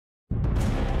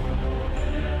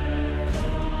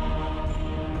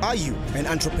Are you an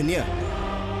entrepreneur?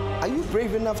 Are you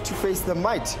brave enough to face the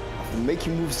might of the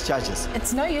Making Moves charges?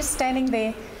 It's no use standing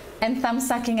there and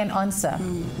thumb-sucking an answer.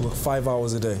 You work 5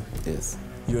 hours a day. Yes.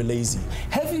 You're lazy.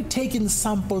 Have you taken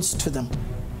samples to them?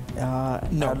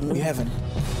 No, we haven't.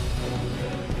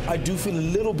 I do feel a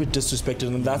little bit disrespected,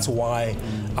 and that's why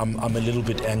I'm a little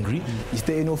bit angry. Is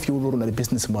there any fuel on the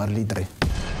business model?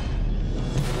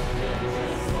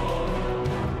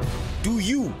 Do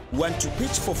you want to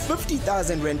pitch for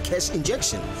 50,000 Rand cash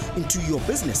injection into your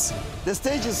business? The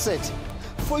stage is set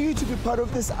for you to be part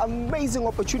of this amazing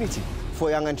opportunity for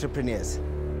young entrepreneurs.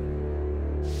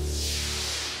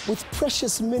 With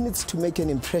precious minutes to make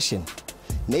an impression,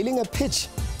 nailing a pitch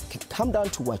can come down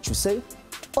to what you say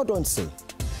or don't say.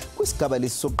 Kwisigaba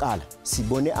lesoqala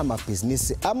sibone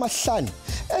amabhizinisi amahlanu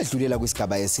edlulela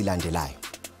kwisigaba esilandelayo.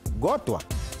 Kodwa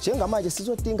njengamanje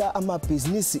sizodinga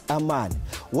amabhizinisi amane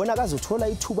wona akazothola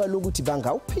ithuba lokuthi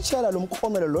bangawuphitshela lo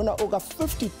mklomelo lona oka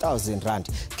 50,000 Rand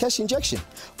cash injection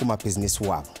kumabhizinisi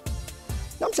wabo.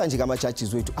 Namhlanje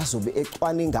ama-judges wethu azobe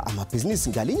ecwaninga amabhizinisi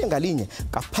ngalinye ngalinye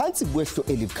kaphansi kwehlo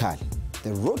elibukhali.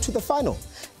 The road to the final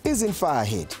is in far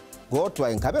ahead.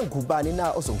 Kodwa ingabe ngubani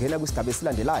na ozongena kwisigaba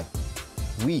esilandelayo?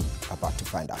 We are about to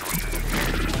find out.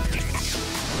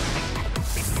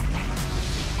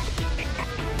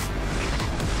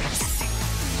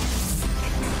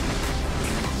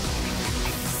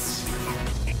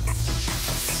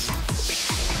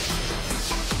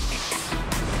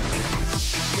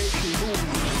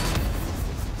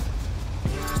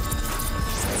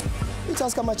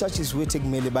 Itask ama-judges wethu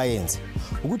kumele bayenze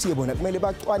ukuthi yebona kumele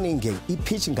bacwaninge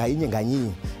ipitch ngayinye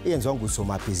ngayinye eyenziwa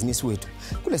ngusomabhizinisi wethu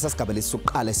kulesa sigaba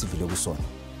lesoqala esivile kusona.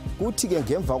 Kuthi-ke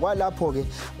ngemva kwalapho-ke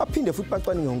baphinde futhi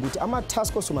bacwaninge ngokuthi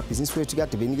ama-task osomabhizinisi wethu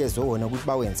kade benikezwe wona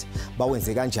ukuthi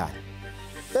bawenze kanjani.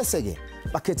 Bese-ke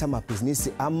bakhetha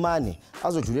amabhizinisi amane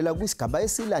azodlulela kwisigaba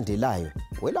esilandelayo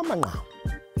kwelamanqamu.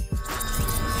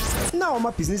 Nawo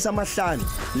amabhizinisi amahlanu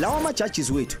lawa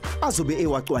ama-judges wethu azobe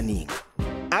ewacwaninga.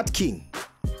 Art King,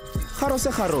 Kgarose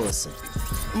Kgaros,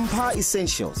 Mpa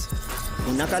Essentials,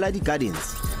 Unakaladi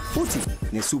Gardens, futhi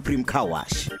ne-Supreme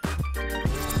Carwash.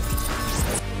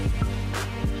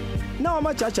 Nawo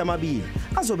amajaji amabili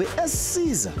azobe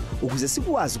esiza ukuze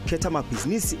sikwazi ukukhetha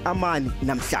amabhizinisi amane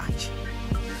namhlanje.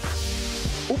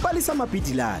 Upalisa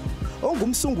Mabhidilana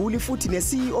ongumsunguli futhi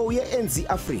ne-CEO ye-NZ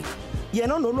Africa.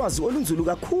 Yena onolwazi olunzulu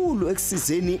kakhulu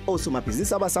ekusizeni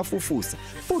osomabhizinisi abasafufusa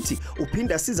futhi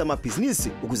uphinda asiza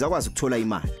amabhizinisi ukuze akwazi ukuthola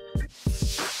imali.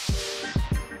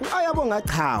 Ayabonga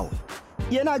Chawe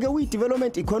yena ke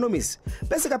uyi-development economist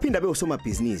bese kaphinda abe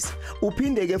usomabhizinisi.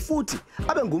 Uphinde ke futhi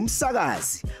abe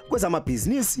ngumsakazi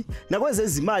kwezamabhizinisi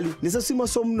nakwezezimali nesesimo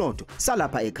somnotho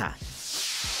salapha ekhaya.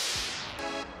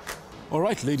 All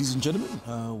right, ladies and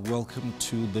gentlemen, welcome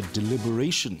to the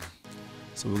Deliberation.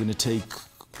 So we're going to take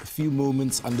a few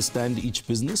moments, understand each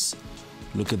business,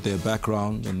 look at their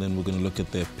background, and then we're going to look at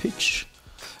their pitch.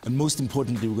 And most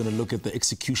importantly, we're going to look at the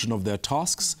execution of their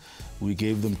tasks. We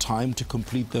gave them time to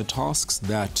complete their tasks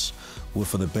that were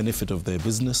for the benefit of their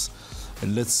business.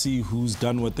 And let's see who's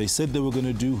done what they said they were going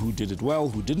to do, who did it well,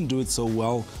 who didn't do it so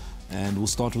well. And we'll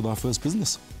start with our first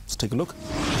business. Let's take a look.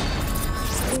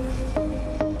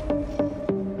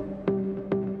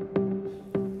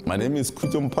 My name is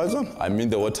Kuto Mpaja. I'm in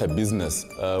the water business.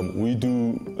 We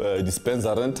do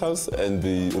dispenser rentals and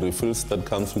the refills that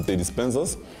comes with the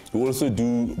dispensers. We also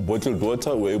do bottled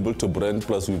water. We're able to brand,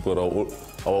 plus we've got our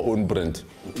own brand.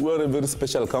 We're a very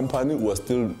special company. We're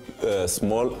still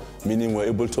small, meaning we're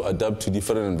able to adapt to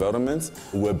different environments.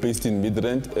 We're based in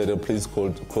Midrand at a place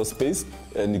called Crosspace.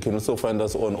 And you can also find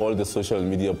us on all the social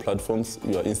media platforms,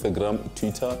 your Instagram,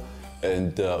 Twitter,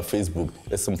 and Facebook,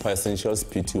 Mpa Essentials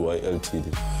Pty Ltd.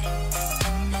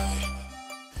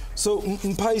 So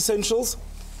Mpa Essentials,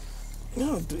 you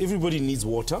know, everybody needs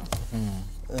water.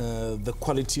 The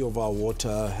quality of our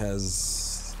water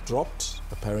has dropped,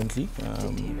 apparently.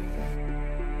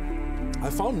 I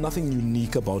found nothing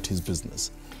unique about his business.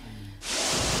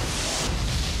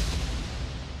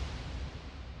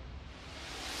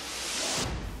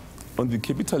 On the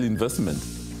capital investment,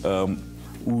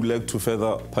 we would like to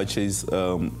further purchase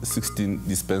 16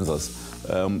 dispensers.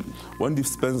 One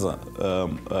dispenser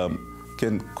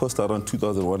can cost around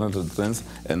 2,100 rands,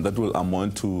 and that will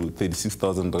amount to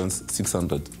 36,000 rands,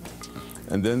 600.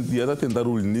 And then the other thing that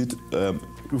we'll need,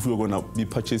 if we're going to be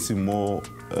purchasing more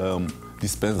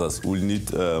dispensers, we'll need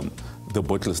the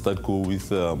bottles that go with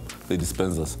the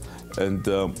dispensers. And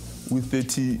with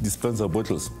 30 dispenser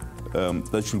bottles,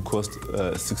 that should cost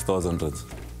 6,000 rands.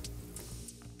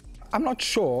 I'm not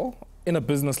sure in a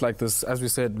business like this, as we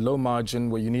said, low margin,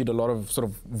 where you need a lot of sort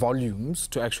of volumes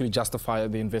to actually justify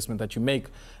the investment that you make,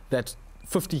 that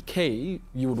 50K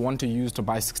you would want to use to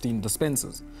buy 16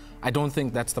 dispensers. I don't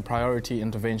think that's the priority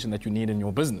intervention that you need in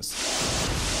your business.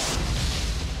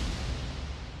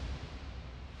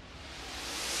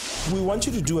 We want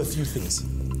you to do a few things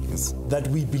that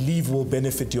we believe will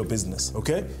benefit your business,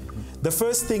 okay? The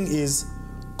first thing is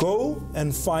go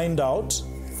and find out.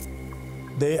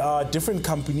 There are different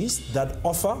companies that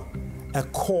offer a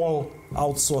call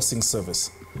outsourcing service.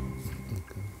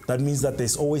 That means that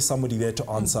there's always somebody there to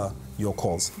answer your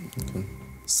calls.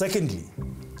 Secondly,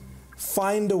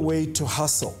 find a way to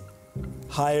hustle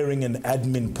hiring an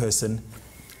admin person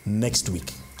next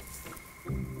week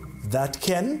that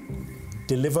can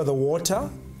deliver the water,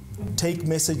 take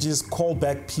messages, call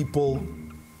back people,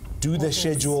 do the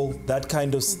schedule, that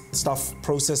kind of stuff,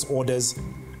 process orders.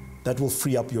 That will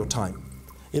free up your time.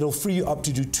 It'll free you up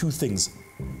to do two things.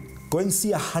 Go and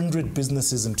see 100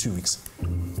 businesses in 2 weeks.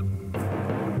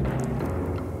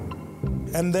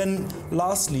 And then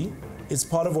lastly, it's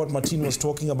part of what Martin was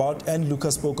talking about, and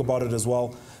Lucas spoke about it as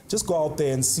well. Just go out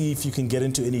there and see if you can get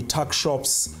into any tuck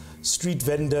shops, street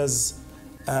vendors,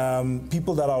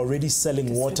 people that are already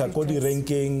selling water, Kodi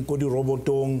Ranking, Kodi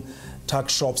Robotong, tuck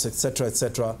shops, etc.,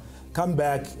 etc. Come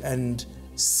back and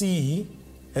see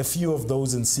a few of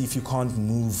those and see if you can't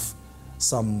move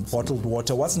some bottled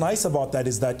water. What's nice about that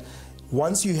is that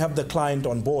once you have the client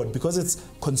on board, because it's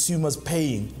consumers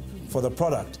paying for the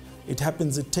product, it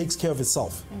takes care of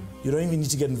itself. You don't even need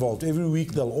to get involved. Every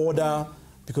week they'll order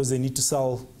because they need to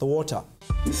sell the water.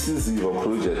 This is your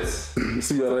project.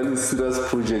 So you're running serious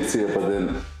projects here, but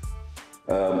then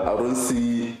I don't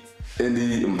see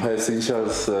any Empire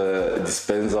Essentials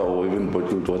dispenser or even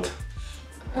bottled water.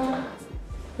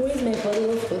 Where's my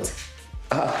bottle of water?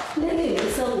 Maybe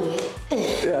it's somewhere.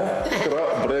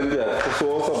 Yeah, brand, yeah.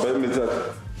 So also buy me that.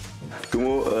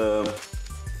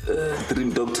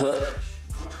 Dream Doctor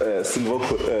silver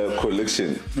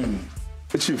collection.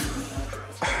 Chief,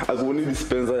 I go need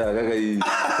dispenser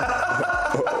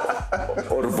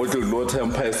or bottled water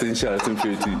Empire Essentials in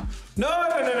 50. No.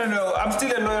 I'm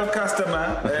still a loyal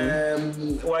customer.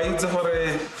 Why it's for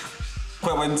a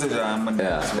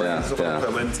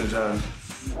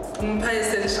Empire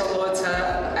Essential Water,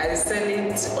 I sell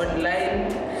it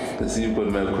online. So you've got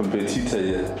my competitor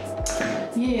here.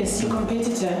 Yes, your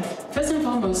competitor. First and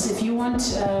foremost, if you want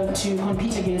to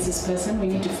compete against this person, we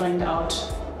need to find out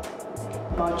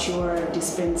about your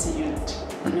dispenser unit.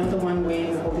 You know, the one where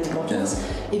you hold these bottles.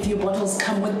 Yeah. If your bottles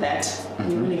come with that,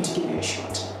 we're willing to give you a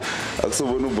shot. Also,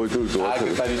 when you bottle water, I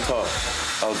can find it top.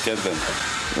 I'll get them.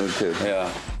 Okay.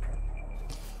 Yeah.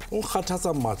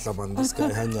 This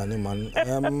guy,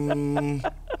 man.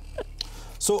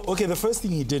 So, okay, the first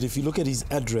thing he did, if you look at his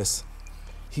address,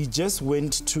 he just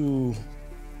went to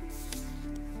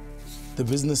the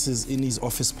businesses in his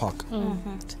office park.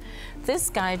 This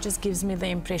guy just gives me the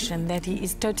impression that he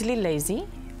is totally lazy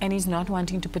and he's not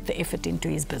wanting to put the effort into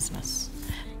his business.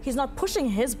 He's not pushing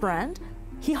his brand.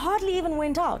 He hardly even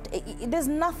went out. There's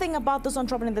nothing about this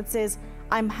entrepreneur that says,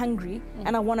 I'm hungry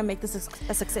and I want to make this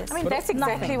a success. I mean, that's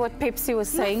exactly what Pepsi was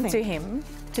saying to him,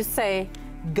 to say,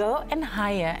 go and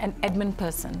hire an admin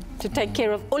person to take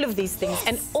care of all of these things,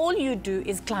 and all you do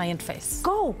is client face.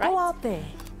 Go out there.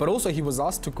 But also he was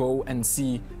asked to go and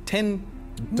see 10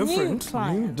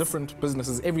 different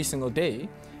businesses every single day,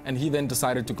 and he then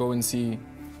decided to go and see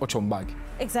Ochombag.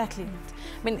 Exactly.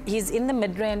 I mean, he's in the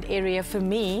Midrand area. For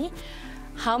me,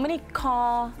 how many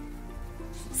car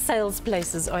sales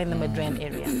places are in the Midrand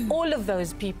area? All of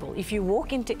those people, if you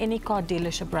walk into any car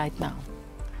dealership right now,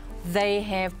 they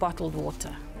have bottled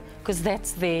water, because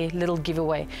that's their little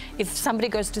giveaway. If somebody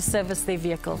goes to service their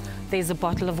vehicle, there's a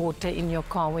bottle of water in your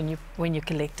car when you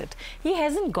collect it. He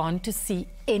hasn't gone to see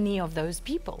any of those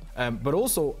people. But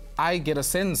also, I get a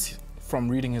sense from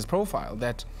reading his profile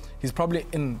that he's probably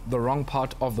in the wrong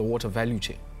part of the water value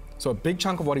chain. So a big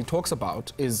chunk of what he talks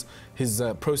about is his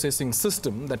processing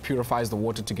system that purifies the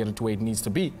water to get it to where it needs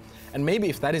to be. And maybe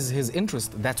if that is his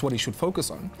interest, that's what he should focus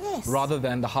on, rather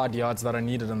than the hard yards that are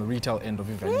needed on the retail end of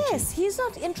your value chain. Yes, he's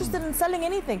not interested in selling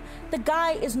anything. The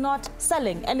guy is not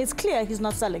selling, and it's clear he's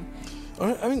not selling.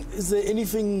 I mean, is there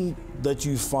anything that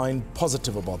you find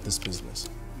positive about this business?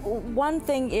 One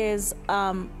thing is,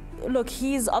 look,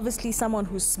 he's obviously someone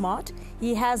who's smart.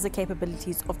 He has the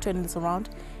capabilities of turning this around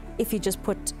if he just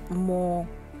put more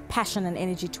passion and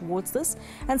energy towards this.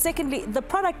 And secondly, the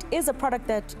product is a product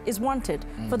that is wanted.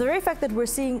 For the very fact that we're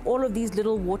seeing all of these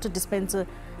little water dispenser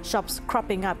shops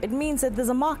cropping up, it means that there's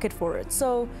a market for it.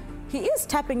 So he is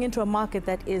tapping into a market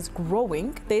that is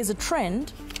growing. There's a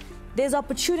trend. There's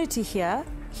opportunity here.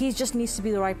 He just needs to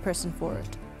be the right person for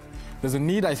it. There's a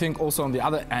need, I think, also on the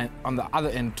other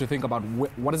end to think about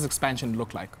what does expansion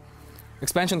look like.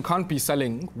 Expansion can't be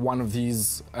selling one of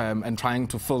these and trying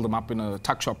to fill them up in a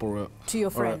tuck shop or to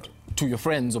your friend. To your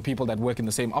friends or people that work in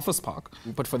the same office park.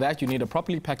 But for that, you need a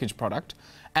properly packaged product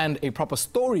and a proper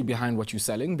story behind what you're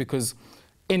selling, because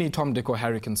any Tom, Dick or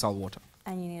Harry can sell water.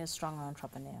 And you need a strong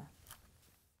entrepreneur.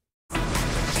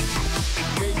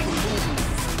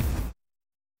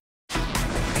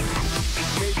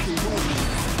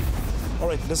 All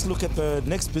right, let's look at the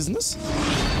next business.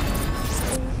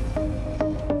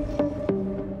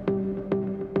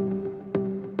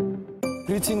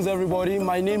 Greetings everybody,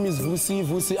 my name is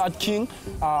Vusi Art King.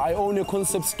 I own a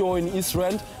concept store in East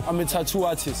Rand. I'm a tattoo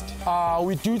artist.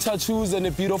 We do tattoos and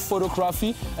a bit of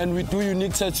photography, and we do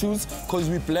unique tattoos because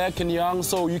we're black and young,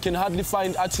 so you can hardly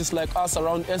find artists like us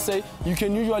around SA. You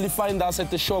can usually find us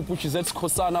at the shop, which is at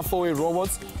Skosana 4A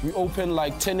Robots. We open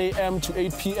like 10 a.m. to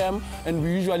 8 p.m. and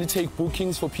we usually take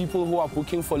bookings for people who are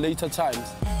booking for later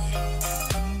times.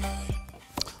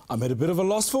 I'm at a bit of a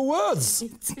loss for words.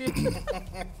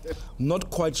 Not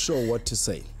quite sure what to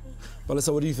say.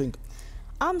 Balisa, what do you think?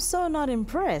 I'm so not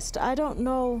impressed. I don't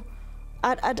know.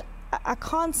 I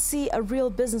can't see a real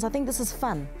business. I think this is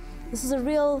fun. This is a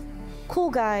real cool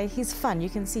guy. He's fun. You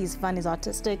can see he's fun. He's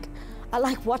artistic. I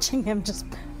like watching him just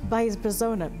by his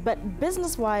persona. But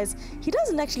business-wise, he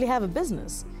doesn't actually have a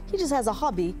business. He just has a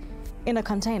hobby in a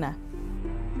container.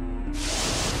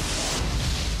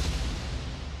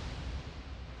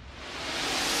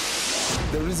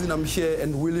 The reason I'm here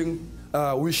and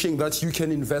wishing that you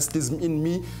can invest this in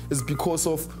me is because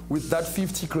of, with that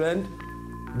 50 grand,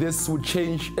 this would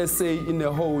change SA in a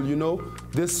whole, you know?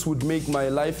 This would make my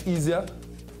life easier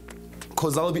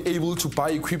because I'll be able to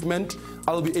buy equipment,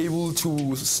 I'll be able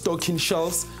to stock in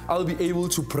shelves, I'll be able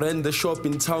to brand the shop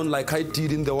in town like I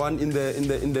did in the one in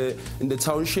the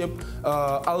township.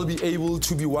 I'll be able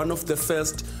to be one of the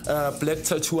first black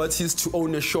tattoo artists to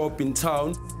own a shop in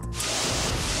town.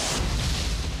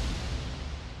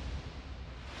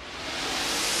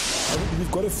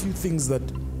 We've got a few things that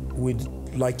we'd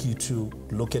like you to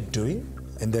look at doing,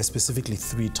 and there are specifically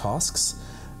 3 tasks.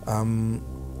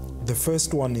 The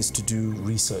first one is to do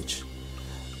research,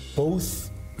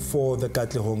 both for the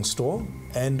Katlehong store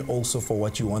and also for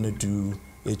what you want to do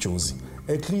at Jozi.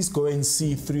 At least go and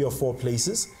see 3 or 4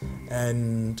 places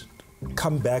and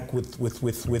come back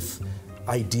with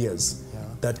ideas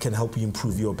that can help you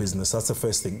improve your business. That's the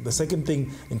first thing. The second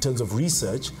thing in terms of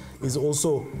research is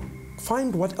also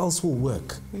find what else will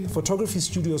work. The photography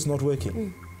studio is not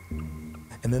working.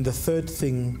 And then the third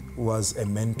thing was a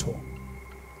mentor.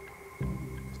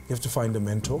 You have to find a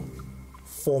mentor,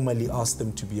 formally ask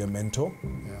them to be a mentor,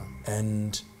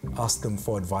 and ask them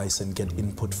for advice and get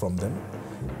input from them.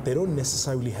 They don't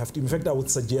necessarily have to. In fact, I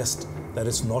would suggest that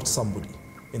it's not somebody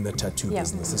in the tattoo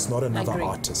business. It's not another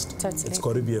artist. Totally. It's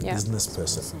got to be a business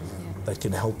person that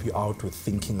can help you out with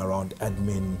thinking around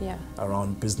admin,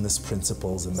 around business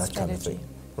principles and that kind of thing,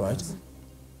 right?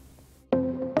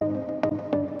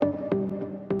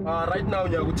 Right now,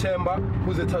 Nyagutemba,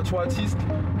 who's a tattoo artist,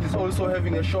 he's also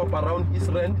having a shop around East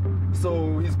Rand.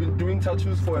 So he's been doing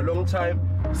tattoos for a long time.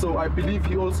 So I believe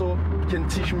he also can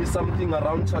teach me something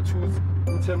around tattoos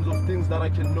in terms of things that I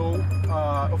can know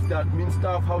of the admin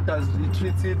stuff. How does he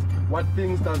treat it? What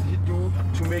things does he do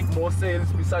to make more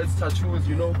sales besides tattoos,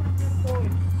 you know?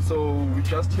 So we're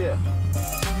just here.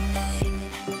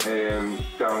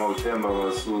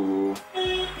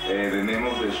 The name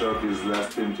of the shop is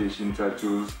Last Temptation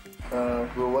Tattoos.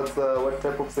 What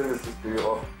type of services do you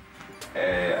offer?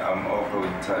 I'm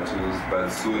offering tattoos, but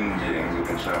soon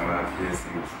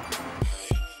piercings.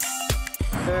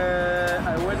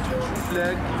 I went to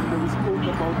Flag, we spoke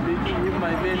about making him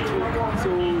my mentor, so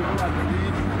he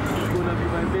agreed he's gonna be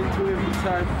my mentor every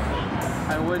time.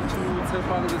 I went to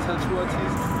Tsepang, the tattoo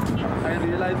artist. I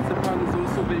realized Tsepang is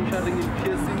also venturing in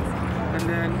piercings, and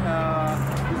then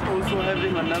he's also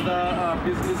having another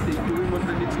business they're doing on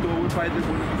the next door whereby they're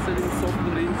going to be selling soft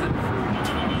drinks and food.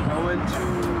 I went to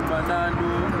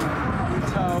Manando,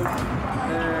 Newtown.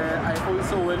 I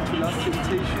also went to Last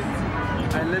Temptations.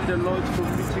 I learned a lot from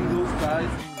meeting those guys.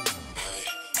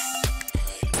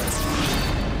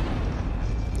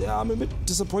 Yeah, I'm a bit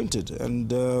disappointed,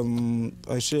 and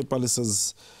I share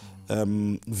Palisa's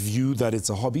view that it's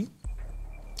a hobby,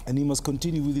 and he must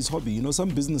continue with his hobby. You know, some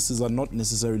businesses are not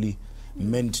necessarily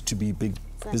meant to be big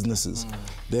businesses.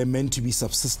 They're meant to be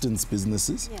subsistence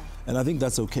businesses, and I think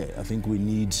that's okay. I think we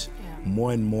need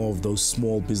more and more of those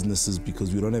small businesses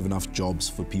because we don't have enough jobs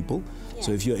for people.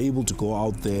 So if you're able to go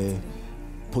out there,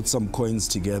 put some coins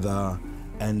together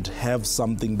and have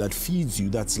something that feeds you,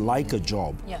 that's like a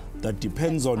job, that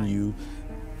depends on you,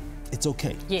 it's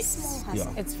okay. Yes,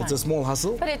 it's fine. It's a small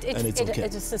hustle, but it's okay.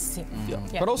 It assists him.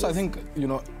 But also, I think, you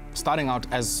know, starting out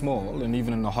as small and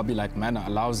even in a hobby-like manner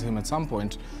allows him at some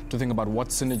point to think about what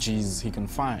synergies he can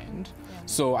find.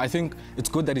 So I think it's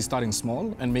good that he's starting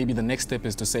small, and maybe the next step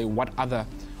is to say what other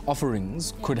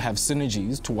offerings could have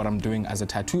synergies to what I'm doing as a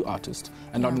tattoo artist,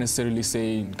 and not necessarily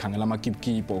say Kangela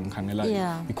Makip or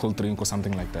Kangela Cold Drink or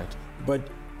something like that. But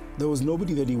there was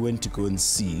nobody that he went to go and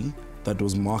see that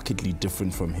was markedly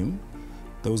different from him.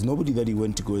 There was nobody that he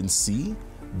went to go and see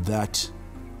that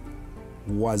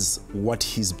was what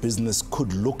his business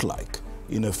could look like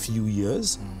in a few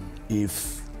years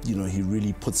if, you know, he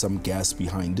really put some gas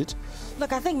behind it.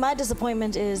 Look, I think my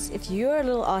disappointment is if you're a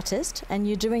little artist and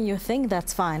you're doing your thing,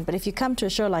 that's fine. But if you come to a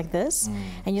show like this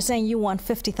and you're saying you want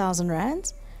 50,000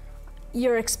 rands,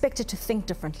 you're expected to think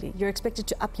differently. You're expected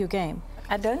to up your game.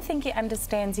 I don't think he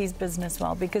understands his business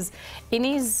well, because in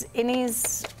his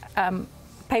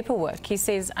paperwork, he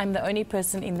says, I'm the only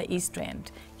person in the East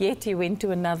Rand. Yet he went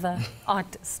to another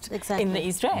artist in the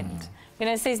East Rand. You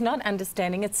know, so he's not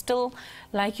understanding. It's still,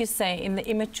 like you say, in the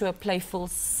immature, playful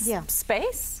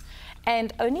space.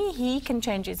 And only he can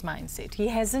change his mindset. He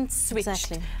hasn't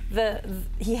switched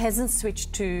he hasn't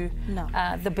switched to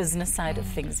the business side of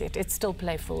things yet. It's still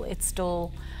playful. It's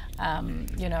still,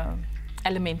 you know,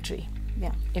 elementary.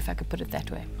 If I could put it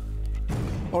that way.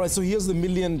 All right, so here's the $1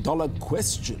 million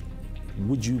question.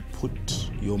 Would you put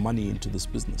your money into this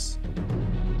business?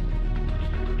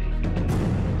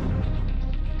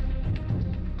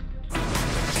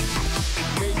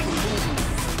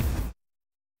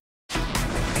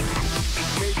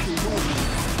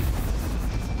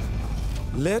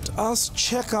 Let us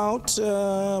check out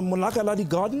Monakaladi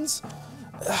Gardens.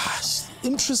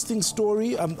 Interesting story.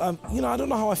 You know, I don't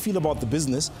know how I feel about the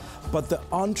business, but the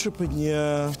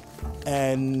entrepreneur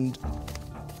and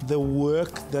the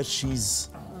work that she's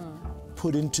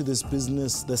put into this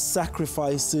business, the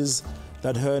sacrifices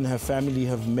that her and her family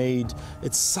have made,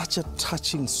 it's such a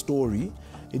touching story.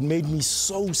 It made me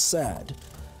so sad,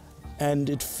 and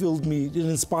it filled me, it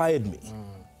inspired me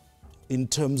in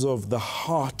terms of the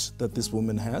heart that this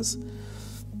woman has.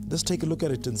 Let's take a look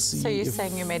at it and see. So you're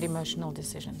saying you made emotional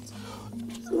decisions?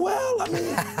 Well, I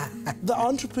mean, the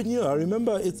entrepreneur,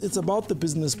 remember, it's about the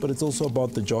business, but it's also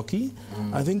about the jockey.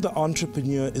 I think the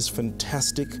entrepreneur is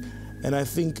fantastic, and I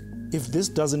think if this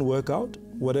doesn't work out,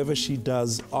 whatever she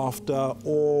does after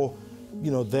or, you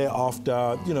know,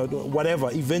 thereafter, you know, whatever,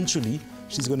 eventually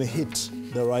she's going to hit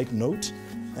the right note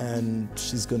and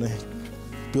she's going to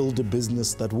build a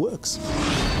business that works.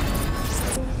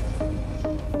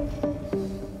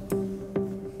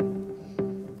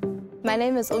 My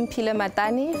name is Umpile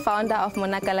Matani, founder of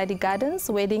Monakaladi Gardens,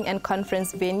 wedding and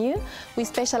conference venue. We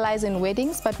specialize in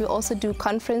weddings, but we also do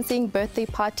conferencing, birthday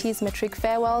parties, matric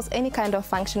farewells, any kind of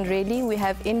function really. We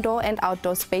have indoor and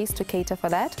outdoor space to cater for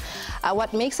that.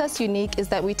 What makes us unique is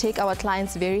that we take our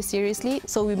clients very seriously,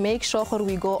 so we make sure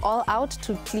we go all out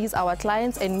to please our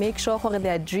clients and make sure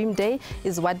their dream day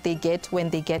is what they get when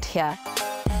they get here.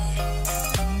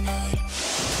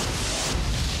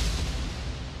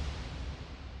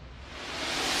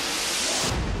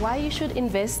 Why you should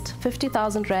invest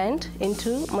 50,000 Rand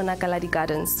into Monakaladi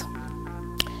Gardens.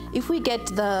 If we get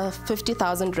the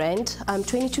 50,000 Rand,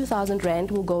 22,000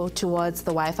 Rand will go towards the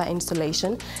Wi-Fi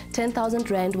installation, 10,000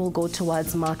 Rand will go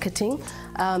towards marketing,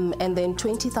 and then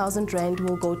 20,000 Rand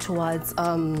will go towards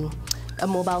a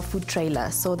mobile food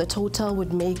trailer. So the total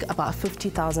would make about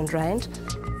 50,000 Rand.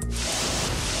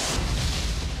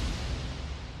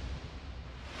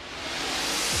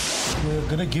 We're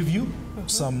going to give you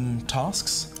some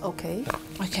tasks. Okay.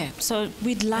 Okay, so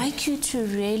we'd like you to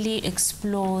really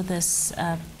explore this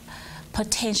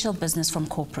potential business from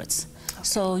corporates. Okay.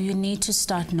 So you need to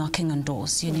start knocking on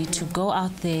doors. You need to go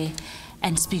out there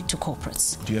and speak to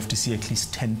corporates. You have to see at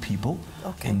least 10 people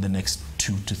in the next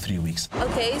 2 to 3 weeks.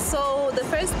 Okay, so the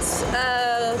first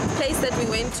place that we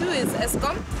went to is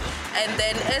Eskom, and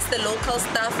then as the local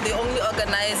staff, they only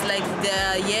organize like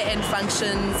their year-end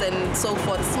functions and so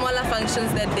forth, smaller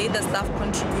functions that they, the staff,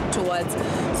 contribute towards.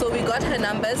 So we got her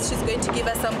numbers. She's going to give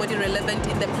us somebody relevant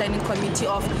in the planning committee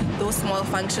of those small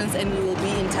functions, and we will be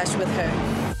in touch with her.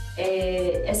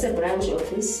 As a branch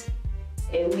office,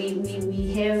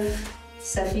 we have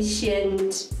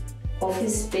sufficient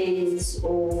office space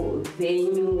or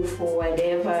venue for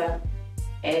whatever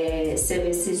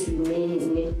services we may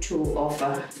need to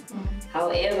offer.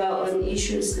 However, on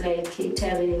issues like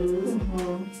catering,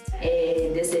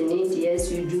 there's a need.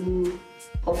 Yes, we do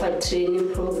offer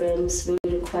training programs. We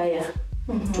require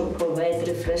to provide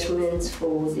refreshments refreshments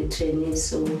for the trainees.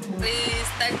 So we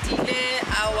started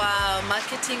our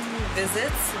marketing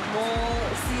visits, more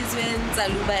season,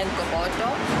 Zaluba and Komodo.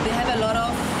 They have a lot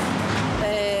of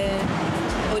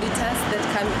auditors that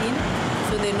come in,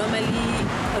 so they normally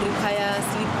require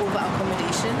sleepover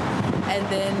accommodation. And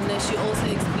then she also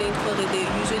explained that they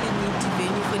usually need to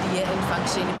venue for the year-end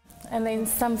function. And then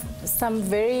some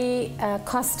very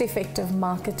cost-effective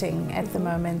marketing at the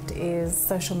moment is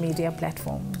social media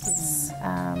platforms.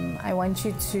 I want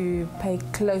you to pay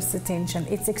close attention.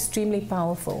 It's extremely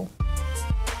powerful.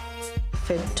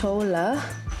 Fentola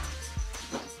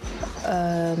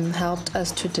helped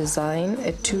us to design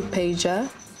a 2-pager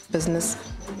business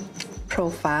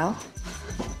profile.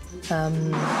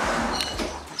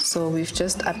 So we've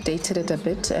just updated it a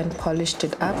bit and polished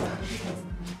it up.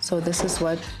 So this is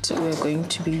what we're going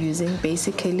to be using.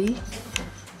 Basically,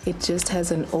 it just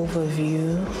has an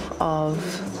overview of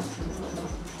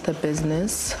the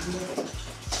business.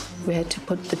 We had to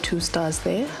put the 2 stars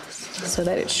there so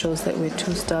that it shows that we're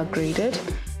 2-star graded.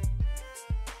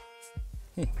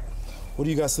 What do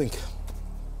you guys think?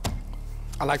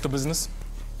 I like the business.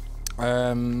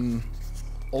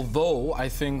 Although I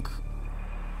think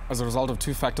as a result of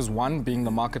 2 factors, one being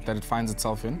the market that it finds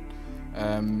itself in,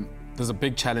 there's a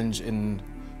big challenge in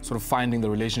sort of finding the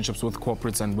relationships with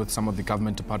corporates and with some of the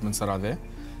government departments that are there.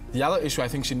 The other issue, I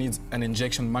think she needs an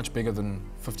injection much bigger than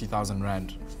 50,000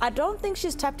 Rand. I don't think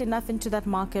she's tapped enough into that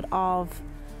market of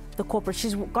the corporate.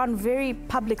 She's gone very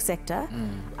public sector.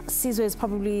 Sizwe is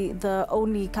probably the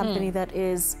only company that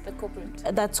is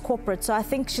that's corporate. So I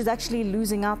think she's actually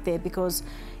losing out there, because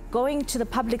going to the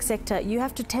public sector, you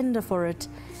have to tender for it.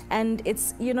 And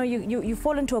it's, you know, you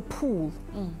fall into a pool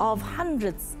of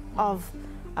hundreds of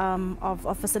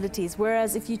facilities.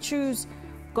 Whereas if you choose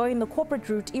going the corporate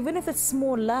route, even if it's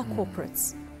smaller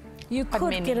corporates, you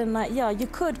could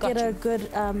get a good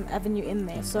avenue in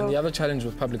there. So and the other challenge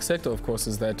with public sector, of course,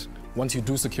 is that once you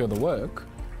do secure the work,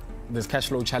 there's cash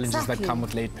flow challenges that come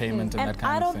with late payment and that kind of thing.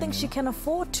 I don't think she can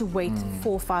afford to wait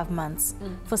 4 or 5 months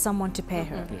for someone to pay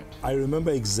her. I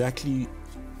remember exactly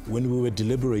when we were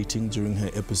deliberating during her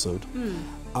episode.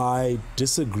 I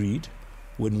disagreed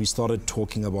when we started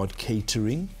talking about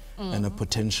catering and a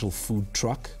potential food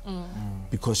truck,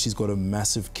 because she's got a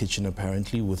massive kitchen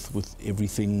apparently with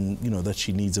everything, you know, that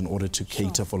she needs in order to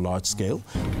cater for large scale.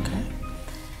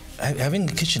 Having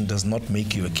a kitchen does not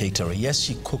make you a caterer. Yes,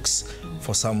 she cooks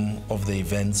for some of the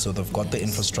events, so they've got the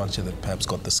infrastructure, that perhaps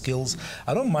got the skills.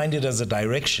 I don't mind it as a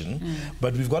direction,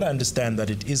 but we've got to understand that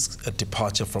it is a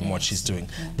departure from what she's doing.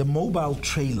 The mobile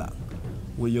trailer,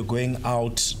 where you're going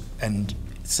out and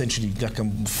essentially like a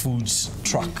food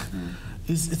truck,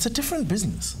 it's a different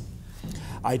business.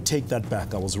 I take that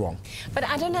back, I was wrong. But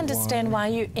I don't understand why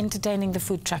you're entertaining the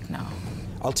food truck now.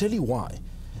 I'll tell you why.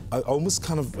 I almost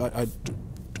kind of, I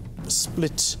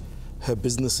split her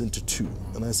business into 2.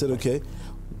 And I said, okay,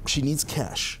 she needs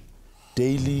cash.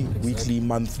 Daily, weekly,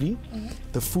 monthly.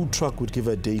 The food truck would give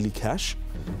her daily cash.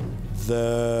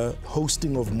 The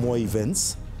hosting of more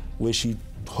events, where she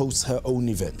hosts her own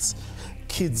events.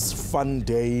 Kids fun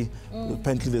day.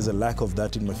 Apparently there's a lack of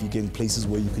that in Mafikeng, places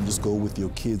where you can just go with your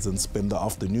kids and spend the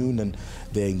afternoon and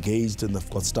they're engaged and they've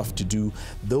got stuff to do.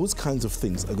 Those kinds of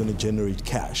things are going to generate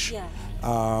cash.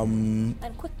 And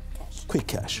quick cash. Quick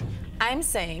cash. I'm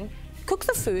saying cook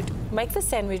the food, make the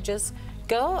sandwiches,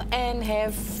 go and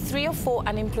have 3 or 4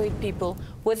 unemployed people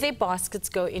with their baskets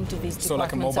go into these departments. So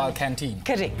like a mobile canteen.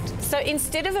 Correct. So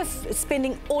instead of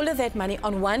spending all of that money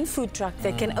on one food truck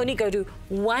that can only go to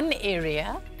one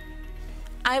area,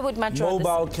 I would much rather...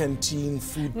 Mobile canteen,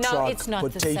 food truck, it's not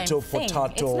potato, the same potato.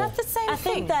 Thing. It's not the same thing. I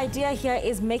think the idea here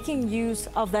is making use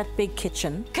of that big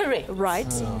kitchen. Correct.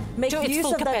 Right? Make use its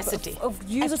full capacity.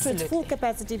 Use it to its full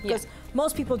capacity, because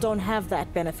most people don't have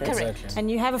that benefit. Correct.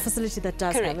 And you have a facility that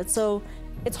does have it. So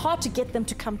it's hard to get them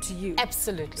to come to you.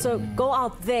 Absolutely. So go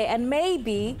out there, and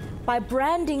maybe by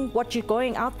branding what you're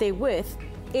going out there with,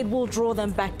 it will draw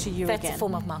them back to you again. That's a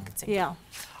form of marketing. Yeah.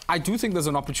 I do think there's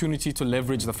an opportunity to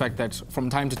leverage the fact that from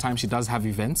time to time she does have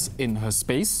events in her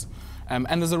space. And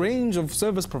there's a range of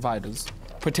service providers,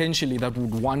 potentially, that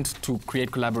would want to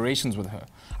create collaborations with her.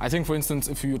 I think, for instance,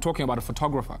 if you're talking about a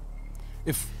photographer,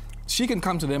 if she can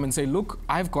come to them and say, look,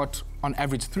 I've got on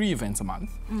average 3 events a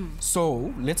month.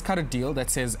 So let's cut a deal that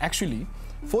says, actually,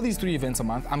 for these 3 events a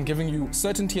month, I'm giving you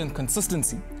certainty and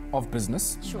consistency of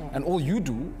business. And all you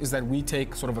do is that we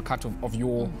take sort of a cut of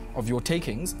your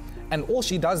takings. And all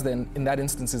she does then in that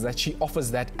instance is that she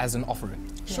offers that as an offering.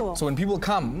 So when people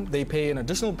come, they pay an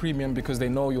additional premium because they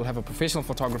know you'll have a professional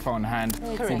photographer on hand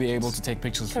who'll be able to take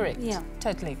pictures. Correct. Yeah,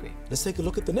 totally agree. Let's take a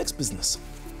look at the next business.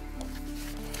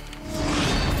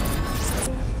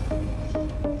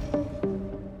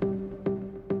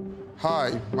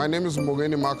 Hi, my name is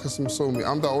Mogeni Marcus Msomi.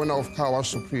 I'm the owner of Carwash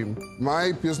Supreme.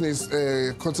 My business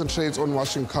concentrates on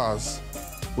washing cars.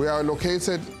 We are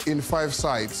located in 5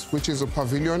 sites, which is a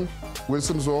pavilion,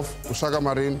 Wilson's Wharf, Ushaga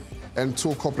Marine, and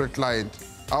 2 corporate clients.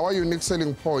 Our unique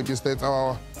selling point is that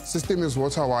our system is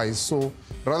water-wise, so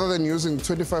rather than using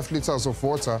 25 liters of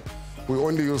water, we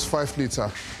only use 5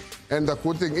 liters. And the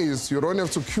good thing is, you don't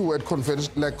have to queue at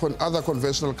other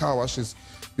conventional car washes.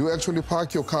 You actually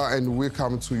park your car and we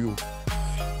come to you.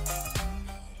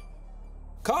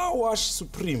 Carwash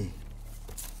Supreme.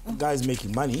 The guy's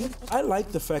making money. I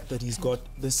like the fact that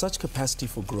there's such capacity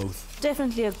for growth.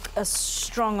 Definitely a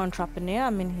strong entrepreneur. I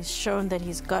mean, he's shown that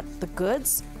he's got the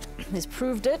goods, he's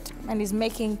proved it, and he's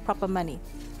making proper money.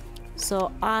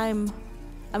 So I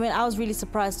was really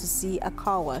surprised to see a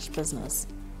car wash business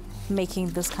making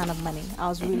this kind of money. I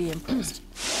was really impressed.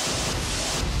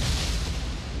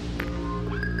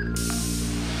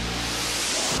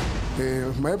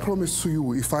 My promise to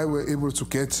you, if I were able to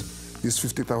get this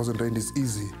 50,000 rand, is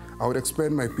easy. I would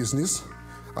expand my business,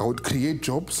 I would create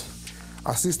jobs,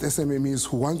 assist SMMEs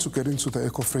who want to get into the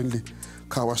eco-friendly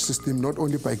car wash system, not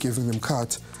only by giving them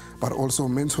cards, but also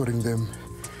mentoring them,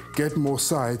 get more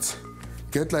sites,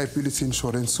 get liability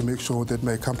insurance to make sure that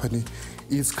my company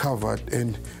is covered,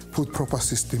 and put proper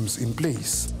systems in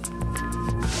place.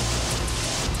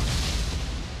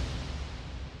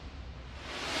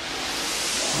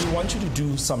 We want you to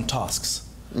do some tasks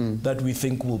that we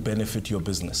think will benefit your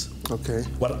business. Okay.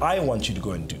 What I want you to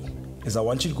go and do is I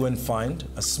want you to go and find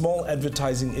a small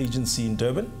advertising agency in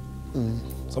Durban,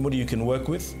 somebody you can work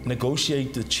with,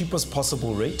 negotiate the cheapest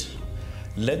possible rate,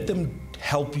 let them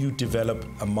help you develop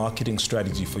a marketing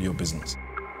strategy for your business.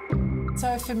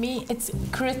 So for me, it's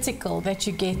critical that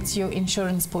you get your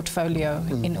insurance portfolio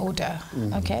in order.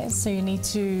 Okay, so you need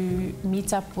to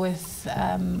meet up with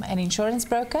an insurance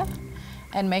broker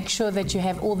and make sure that you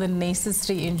have all the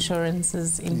necessary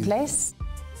insurances in place.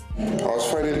 I was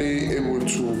finally able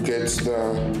to get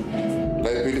the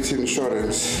liability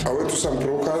insurance. I went to some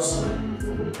brokers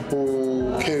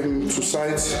who came to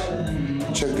site,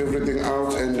 checked everything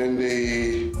out, and then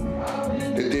they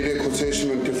did a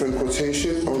quotation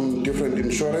on different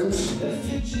insurance.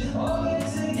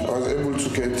 I was able to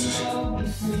get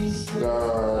the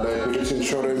liability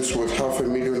insurance with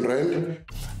 500,000 rand.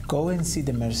 Go and see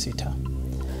the Mercita.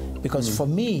 Because for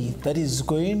me, that is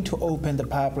going to open the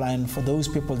pipeline for those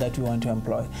people that we want to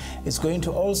employ. It's going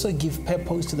to also give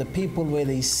purpose to the people where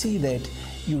they see that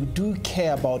you do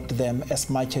care about them as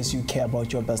much as you care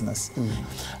about your business.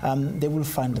 They will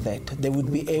fund that. They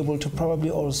would be able to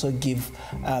probably also give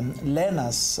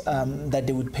learners that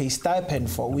they would pay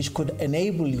stipend for, which could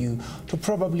enable you to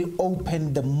probably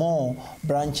open the more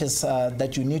branches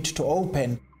that you need to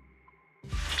open.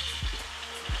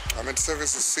 I'm at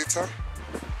Services Center.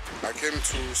 I came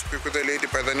to speak with a lady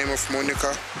by the name of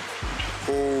Monica,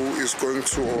 who is going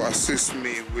to assist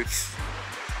me with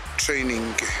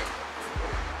training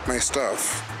my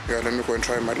staff. Yeah, let me go and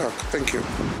try my luck. Thank you.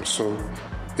 So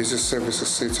this is Services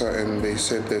Center, and they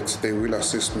said that they will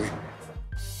assist me.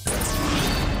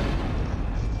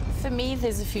 For me,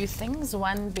 there's a few things.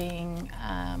 One being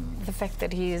the fact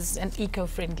that he is an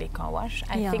eco-friendly car wash.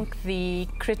 I think the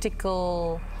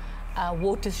critical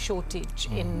water shortage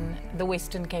in the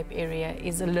Western Cape area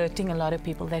is alerting a lot of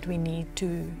people that we need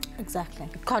to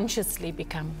consciously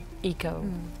become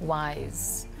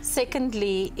eco-wise.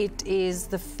 Secondly, it is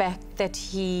the fact that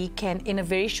he can, in a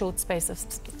very short space of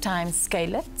time,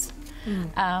 scale it,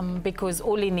 because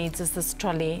all he needs is this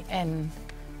trolley and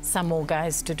some more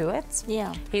guys to do it.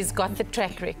 Yeah. He's got the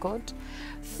track record.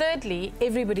 Thirdly,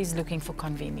 everybody's looking for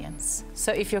convenience.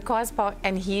 So if your car's parked,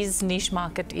 and his niche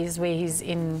market is where he's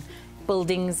in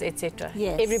buildings, etc.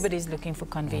 Yes. Everybody's looking for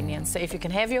convenience. So if you can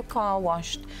have your car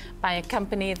washed by a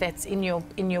company that's in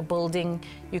your building,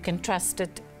 you can trust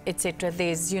it, etc.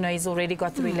 There's, he's already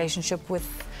got the relationship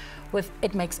with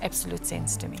it makes absolute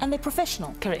sense to me. And they're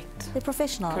professional. Correct. They're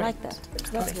professional. Correct.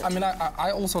 I like that. I mean,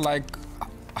 I also like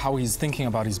how he's thinking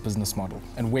about his business model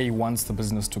and where he wants the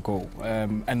business to go.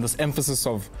 And this emphasis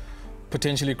of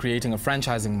potentially creating a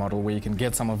franchising model where you can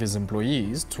get some of his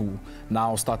employees to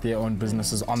now start their own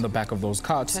businesses on the back of those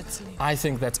carts. Totally. I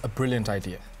think that's a brilliant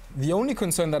idea. The only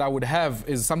concern that I would have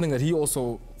is something that he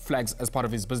also flags as part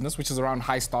of his business, which is around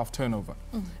high staff turnover.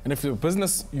 And if you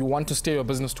want to steer your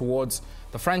business towards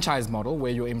the franchise model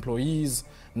where your employees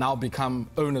now become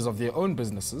owners of their own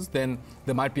businesses, then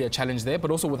there might be a challenge there.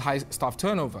 But also with high staff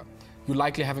turnover, you're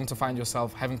likely having to find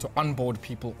yourself having to onboard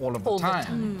people all the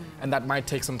time. And that might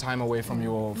take some time away from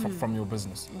your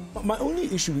business. My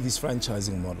only issue with this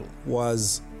franchising model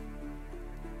was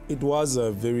it was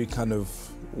a very kind of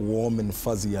warm and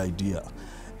fuzzy idea.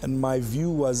 And my view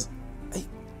was,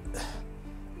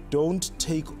 don't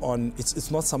take on,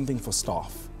 it's not something for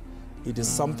staff. It is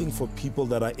something for people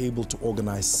that are able to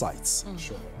organize sites.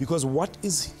 Sure. Because what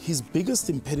is his biggest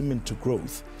impediment to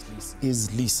growth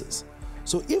is leases.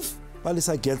 So if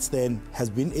Palisa gets there and has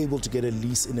been able to get a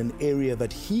lease in an area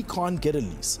that he can't get a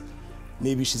lease,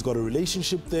 maybe she's got a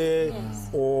relationship there,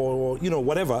 or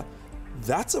whatever,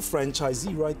 that's a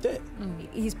franchisee right there.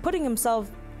 He's putting himself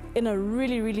in a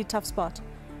really, really tough spot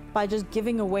by just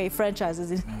giving away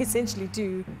franchises essentially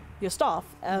to your staff.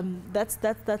 That's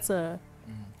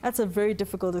a very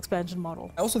difficult expansion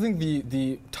model. I also think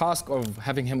the task of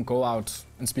having him go out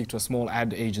and speak to a small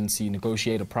ad agency,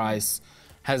 negotiate a price,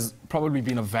 has probably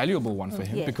been a valuable one for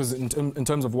him, because in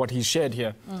terms of what he's shared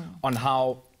here on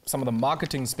how some of the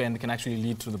marketing spend can actually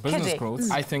lead to the business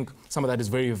growth, I think some of that is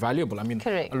very valuable. I mean,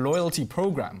 a loyalty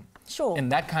program in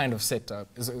that kind of setup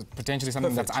is potentially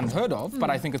something that's unheard of, but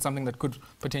I think it's something that could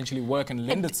potentially work and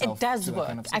lend itself to that kind of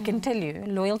work. I can tell you,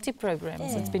 loyalty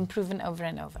programs, it's been proven over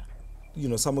and over.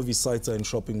 Some of his sites are in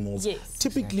shopping malls. Yes.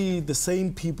 Typically, the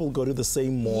same people go to the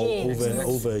same mall over and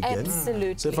over again.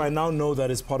 Absolutely. So if I now know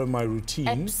that it's part of my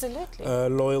routine,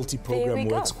 loyalty program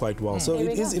works quite well. So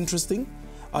it is interesting.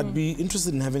 I'd be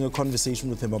interested in having a conversation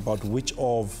with him about which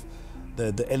of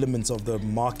the elements of the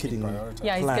marketing plan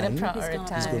he's going to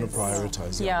prioritize. He's going to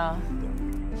prioritize. Yeah.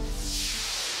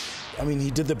 I mean,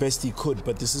 he did the best he could,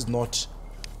 but this is not.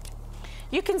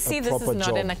 You can see this is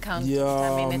not an accountant. Yeah,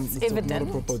 I mean, it's evident.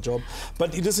 Not a proper job.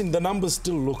 But the numbers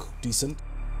still look decent.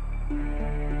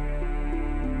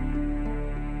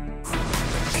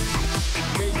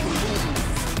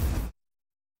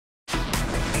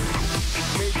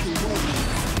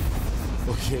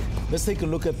 Okay, let's take a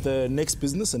look at the next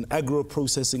business, an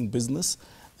agro-processing business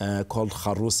called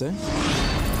Kgarose.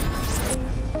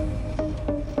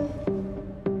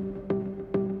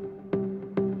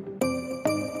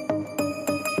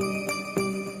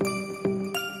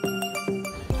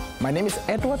 My name is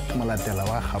Edward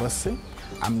Molatelawa Kgarose.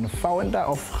 I'm the founder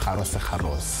of Kgarose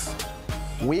Kgaros.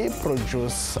 We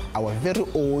produce our very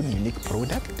own unique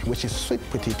product, which is sweet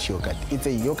potato yogurt. It's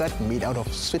a yogurt made out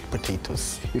of sweet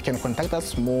potatoes. You can contact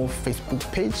us more Facebook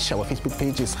page. Our Facebook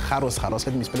page is Kgarose Kgaros.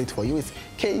 Let me spell it for you. It's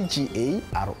Kgarose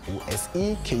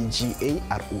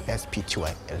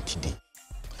Kgarose Ltd.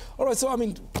 All right, so I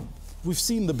mean, we've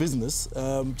seen the business.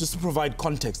 Just to provide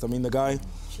context, I mean, the guy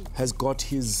has got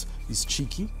he's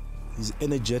cheeky, he's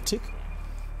energetic.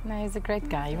 No, he's a great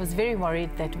guy. He was very worried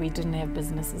that we didn't have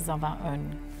businesses of our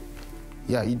own.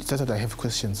 Yeah, you said that I have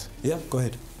questions. Yeah, go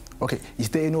ahead. Okay, is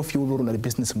there any of you who run a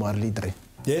business more litres?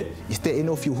 Yeah. Is there any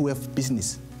of you who have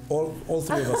business? All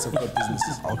three of us have got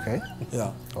businesses. Okay.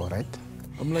 Yeah. All right.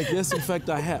 I'm like, yes, in fact,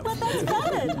 I have. But that's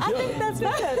valid. I think that's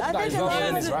valid. I think he's not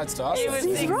within his rights to us.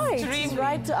 He's right. He's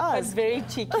right to us. He was very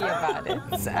cheeky about it,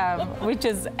 which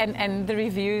is, and the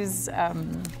reviews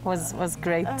was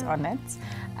great on it.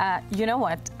 You know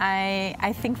what?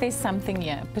 I think there's something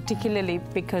here, particularly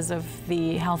because of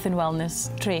the health and wellness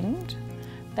trend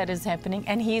that is happening,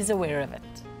 and he's aware of it.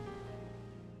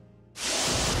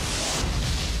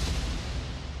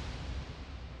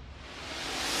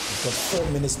 You've got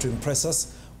 4 minutes to impress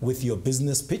us with your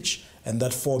business pitch, and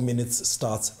that 4 minutes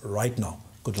starts right now.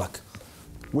 Good luck.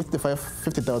 With the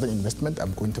 50,000 investment,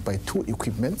 I'm going to buy 2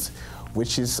 equipments,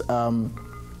 which is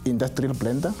industrial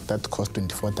blender that costs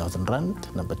 24,000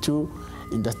 rand. Number 2,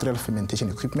 industrial fermentation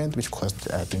equipment, which costs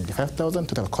 25,000.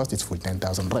 Total cost is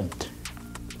 49,000 rand.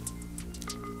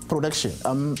 Production.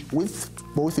 With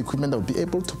both equipment, I'll be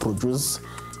able to produce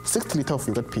 6 liters of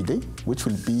yogurt per day, which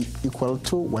will be equal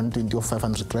to 120 or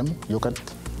 500 gram yogurt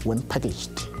when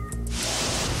packaged.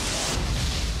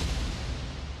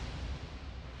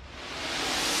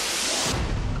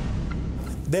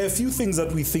 There are a few things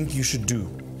that we think you should do.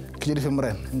 Okay.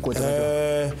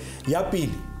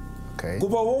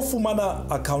 Kuba wofumana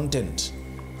accountant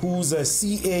who's a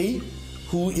CA,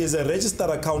 who is a registered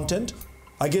accountant.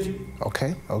 I get it.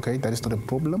 Okay, that is not a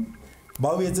problem.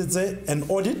 An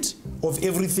audit of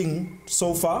everything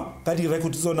so far. That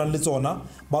record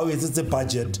a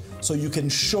budget, so you can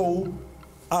show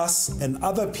us and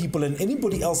other people and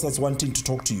anybody else that's wanting to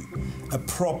talk to you a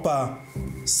proper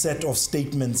set of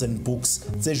statements and books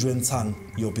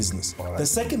your business. Right. The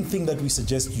second thing that we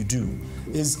suggest you do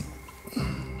is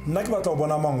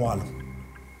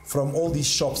from all these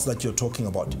shops that you're talking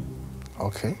about.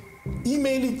 Okay.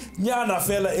 Emailing nyana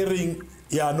fela ering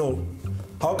ya no.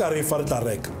 How can I refer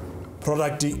direct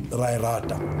product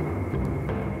rairata?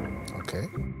 Okay.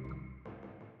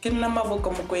 Ke nna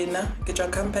Mavoko Mokoena ke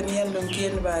tswa company ya Lonki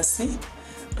Basi.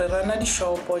 re rana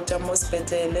di-shopo tša mo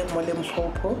sepetlele mo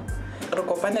Limpopo. Re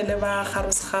kopane le ba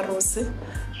Kgarose Kgaros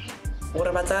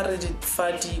gore ba tla re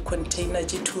fa di-container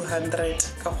tše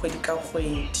 200 ka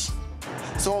kgwedi.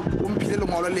 So umphile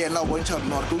lengwalo le yena o bontšha gore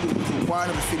nore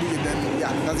Polokwane re felile then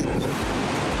yeah that's it.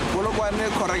 Polokwane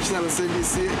correctional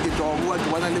service ke tlo bua ke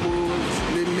bona le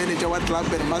manager wa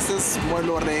club and masses mo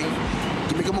le oreng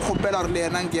ke me ke mo gopela gore le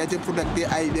yena ke ya tse product e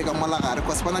a ile ka molagare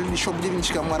because bana le di-shop di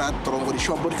dintši ka mo ra trongo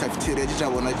di-shop di cafeteria tša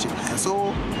bona tše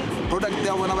so product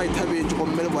ya bona ba ithabetse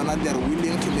gomme le bona they are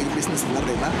willing to make business le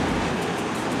rena.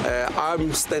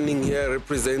 I'm standing here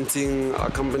representing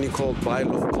a company called Buy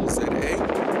Local ZA.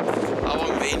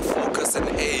 Our main focus and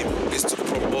aim is to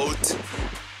promote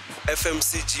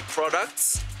FMCG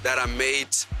products that are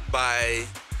made by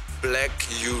black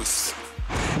youth.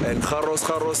 And Kgarose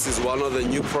Kgaros is one of the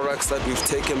new products that we've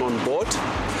taken on board.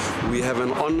 We have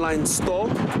an online store,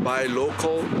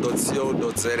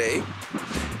 buylocal.co.za,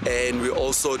 and we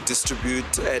also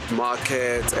distribute at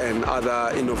market and other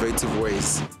innovative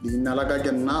ways.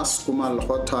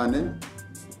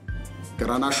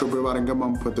 Grana shop ba renga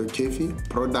mampoto kefi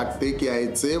product ke ya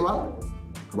etseba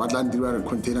ba tla ndira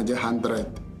container 100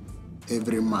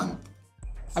 every month.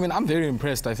 I mean, I'm very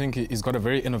impressed. I think he's got a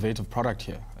very innovative product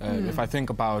here. If I think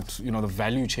about, the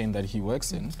value chain that he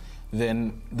works in,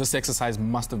 then this exercise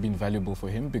must have been valuable for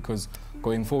him because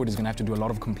going forward he's going to have to do a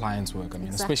lot of compliance work. I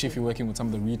mean, especially if you're working with some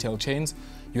of the retail chains,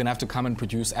 you're going to have to come and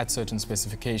produce at certain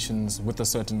specifications with a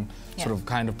certain sort of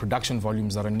kind of production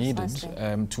volumes that are needed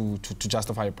to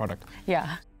justify your product.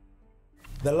 Yeah.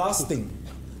 The last thing,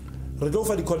 we go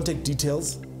for the contact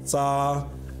details.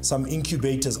 Some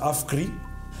incubators, AFCRI.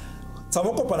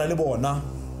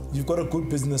 You've got a good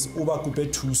business, uba kupe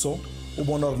tuso,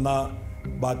 ubona na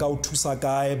bakao tusa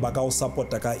kai, bakao support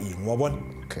taka in. Wabon?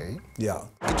 Okay. Yeah.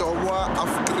 Kitawa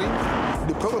AFCRI,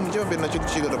 the program is very much the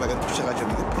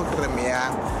program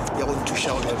ya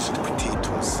tusha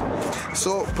potatoes.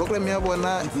 So program ya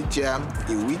wana ija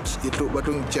a week ito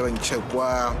batung chabancha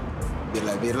kwa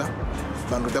bela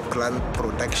the plant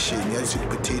production as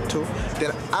potato.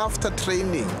 Then after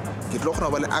training, you look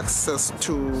about access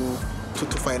to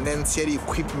financial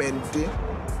equipment,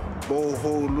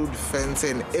 borehole, fence,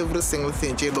 and every single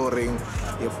thing tailoring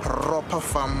a proper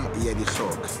farm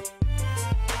yadishok.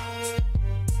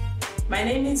 My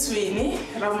name is Winnie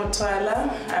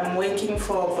Ramotwala. I'm working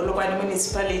for Polokwane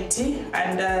municipality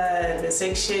under the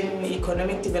section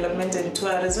Economic Development and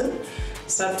Tourism,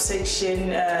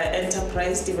 subsection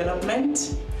Enterprise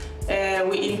Development.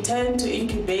 We intend to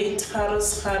incubate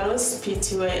Kgarose Kgaros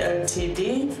Pty Ltd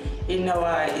in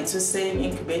our Itsosane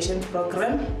incubation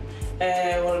program.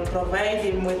 We'll provide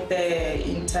him with the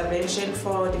intervention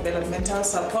for developmental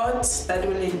support that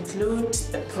will include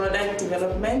the product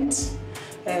development,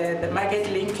 the market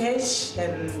linkage,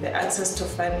 and the access to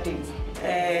funding.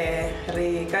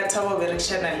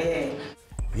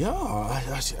 Yeah,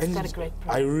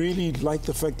 I really like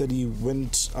the fact that he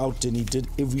went out and he did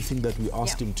everything that we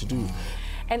asked him to do.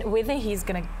 And whether he's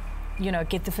going to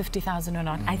get the 50,000 or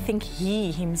not, I think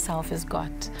he himself has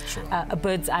got a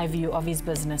bird's eye view of his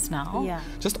business now. Yeah.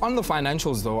 Just on the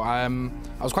financials though, I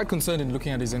was quite concerned in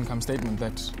looking at his income statement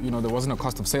that, there wasn't a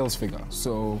cost of sales figure.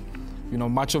 So,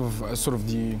 much of sort of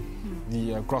the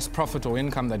gross profit or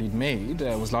income that he'd made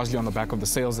was largely on the back of the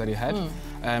sales that he had.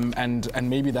 And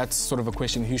maybe that's sort of a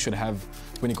question he should have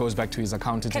when he goes back to his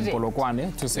accountant in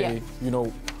Polokwane to say,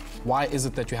 why is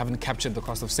it that you haven't captured the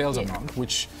cost of sales amount,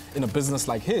 which in a business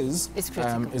like his,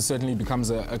 it certainly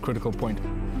becomes a critical point.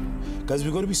 Guys,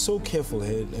 we've got to be so careful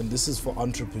here, and this is for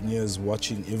entrepreneurs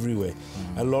watching everywhere.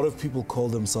 A lot of people call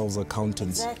themselves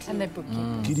accountants. Exactly. And they're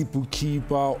bookkeepers. Kitty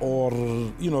bookkeeper, or,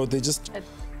 they just...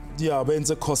 Yeah, but it's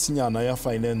a costnyana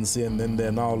finance, and then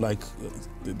they're now like,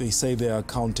 they say they're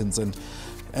accountants, and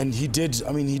he did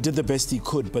the best he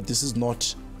could, but this is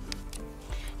not.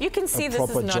 You can see this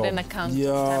is not an accountant.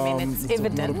 Yeah, I mean, it's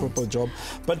evident. Not a proper job,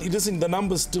 but it isn't. The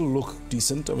numbers still look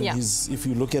decent. I mean, if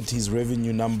you look at his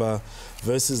revenue number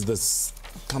versus this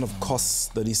kind of costs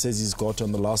that he says he's got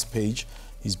on the last page,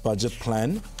 his budget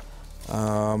plan,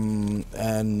 and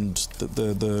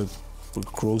the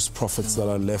gross profits that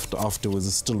are left afterwards,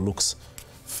 it still looks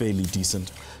fairly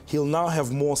decent. He'll now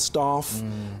have more staff,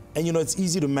 and it's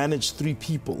easy to manage 3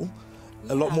 people.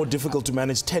 A lot more difficult to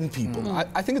manage 10 people.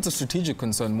 I think it's a strategic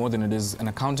concern more than it is an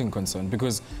accounting concern,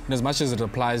 because in as much as it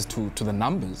applies to the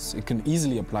numbers, it can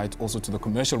easily apply also to the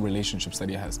commercial relationships that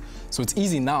he has. So it's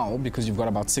easy now because you've got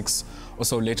about 6 or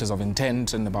so letters of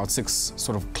intent and about 6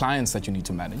 sort of clients that you need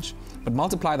to manage. But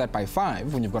multiply that by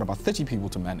 5 when you've got about 30 people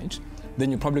to manage, then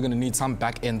you're probably going to need some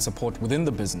back-end support within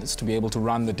the business to be able to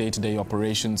run the day-to-day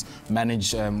operations,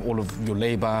 manage all of your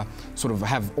labor, sort of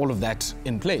have all of that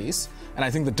in place. And I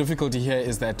think the difficulty here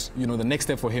is that, you know, the next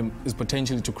step for him is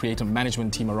potentially to create a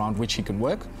management team around which he can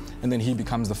work, and then he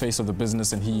becomes the face of the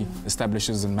business and he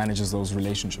establishes and manages those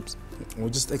relationships. Or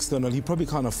just external, he probably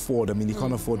can't afford, I mean, he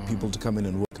can't afford people to come in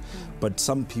and work, but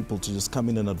some people to just come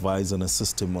in and advise and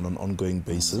assist him on an ongoing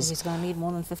basis. So he's going to need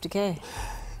more than 50K.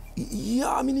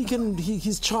 Yeah, I mean,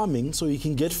 he's charming, so he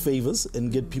can get favors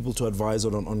and get people to advise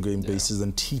on an ongoing basis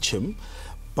and teach him.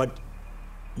 But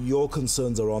your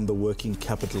concerns around the working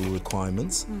capital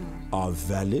requirements are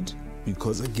valid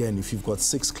because, again, if you've got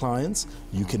 6 clients,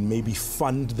 you can maybe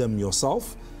fund them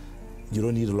yourself. You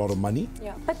don't need a lot of money.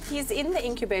 Yeah, but he's in the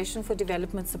incubation for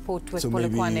development support with So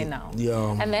Polokwane maybe, now.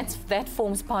 yeah. And that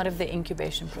forms part of the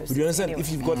incubation process. But you understand, anyway.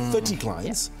 if you've got 30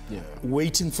 clients,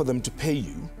 waiting for them to pay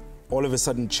you, all of a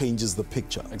sudden changes the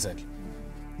picture. Exactly.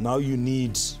 Now you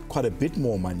need quite a bit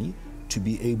more money to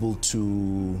be able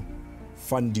to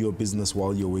fund your business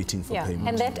while you're waiting for payment.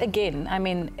 And that again, I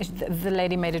mean, the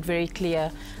lady made it very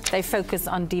clear. They focus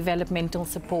on developmental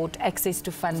support, access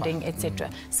to funding, etc.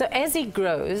 So as he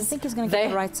grows, I think he's going to get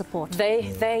the right support.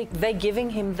 They're giving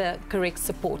him the correct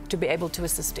support to be able to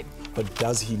assist him. But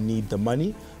does he need the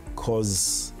money?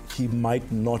 Because he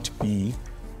might not be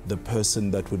the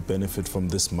person that would benefit from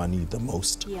this money the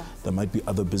most. Yeah. There might be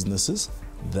other businesses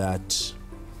that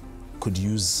could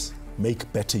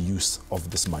make better use of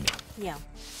this money. Yeah.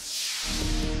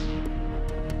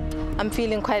 I'm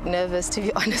feeling quite nervous, to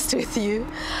be honest with you,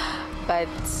 but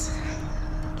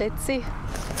let's see.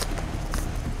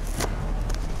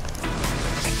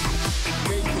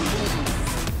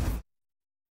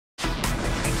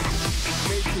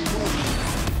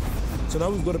 So now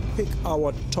we've got to pick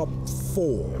our top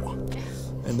 4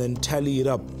 and then tally it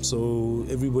up. So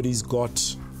everybody's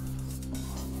got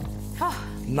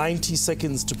 90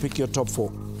 seconds to pick your top 4.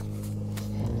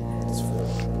 That's 4.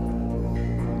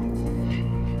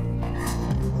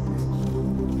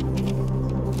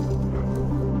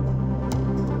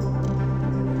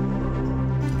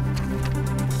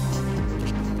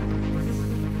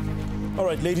 All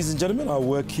right, ladies and gentlemen, our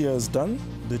work here is done.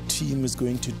 The team is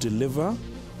going to deliver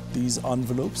these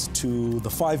envelopes to the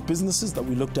 5 businesses that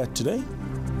we looked at today.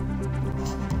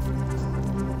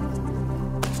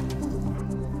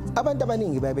 Abantu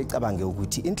abaningi bayabecabange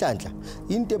ukuthi inhlanhla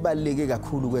into ebaluleke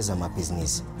kakhulu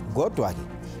kwezamabhizinisi. Kodwa ke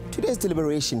today's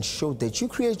deliberation showed that you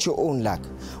create your own luck.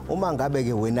 Uma ngabe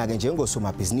ke wena ke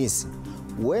njengosomabhizinisi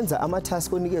wenza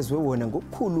ama-task onikezwe wona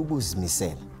ngokukhulu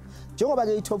ukuzimisela. Njengoba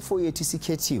ke i-top 4 yethu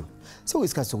isikhethiwe,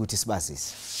 sekuyisikhathi sokuthi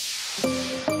sibazise.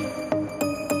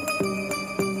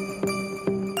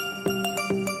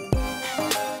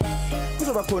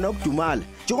 Kuzoba khona ukudumala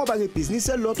njengoba ke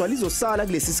ibhizinisi elilodwa lizosala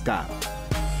kulesi sigaba.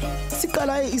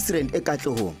 Siqala e-East Rand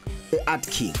eKatlehong, e-Art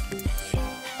King.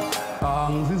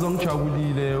 Ngizizwa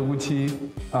ngijabulile ukuthi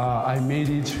I made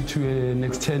it to an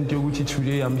extent yokuthi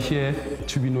today I'm here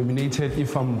to be nominated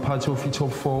if I'm part of the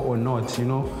top 4 or not, you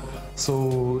know.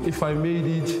 So if I made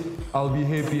it, I'll be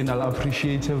happy and I'll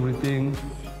appreciate everything.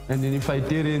 And then if I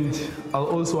didn't, I'll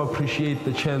also appreciate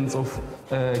the chance of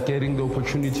getting the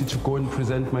opportunity to go and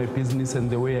present my business and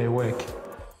the way I work.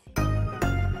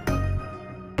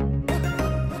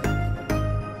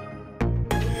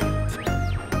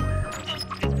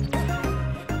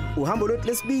 Uhambo lwethu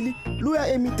lesibili luya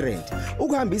emidrand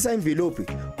ukuhambisa envelope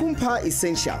kumpha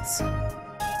essentials.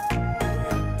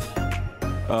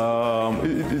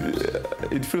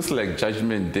 It feels like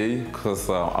Judgment Day because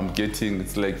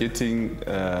it's like getting,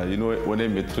 you know, when a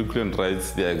matriculant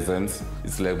writes their exams,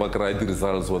 it's like back write the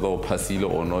results whether I pass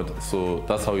or not. So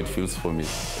that's how it feels for me.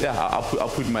 Yeah, I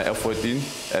put my effort in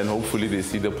and hopefully they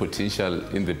see the potential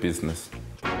in the business.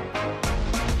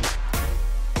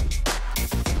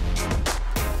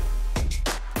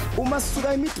 Uma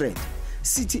sisuka eMidrand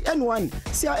sithi N1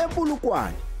 siya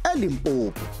ePolokwane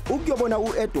eLimpopo ukuyobona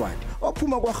uEdward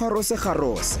ophuma kwaKgarose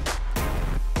Kgaros.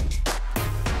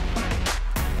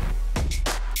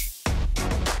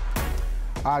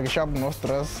 Geschab no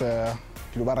stress,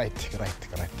 right.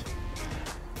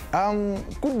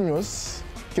 Good news,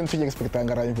 can you expect an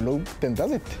envelope, then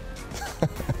does it?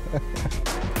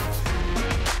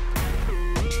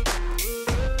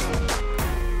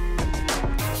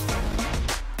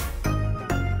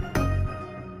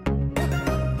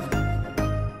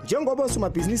 Njengoba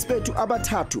osomabhizinisi bethu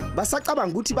abathathu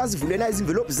basacabanga ukuthi bazivulela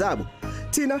izinvelope zabo,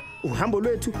 thina uhambo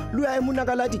lwethu luya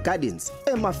eMunakaladi Gardens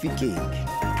eMafikeng.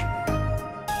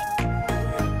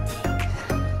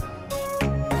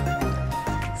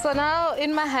 So now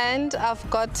in my hand I've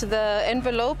got the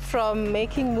envelope from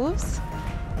Making Moves.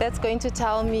 that's going to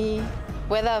tell me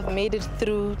whether I've made it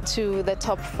through to the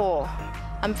top 4.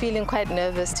 I'm feeling quite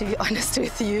nervous, to be honest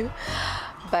with you,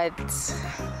 but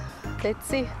let's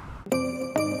see.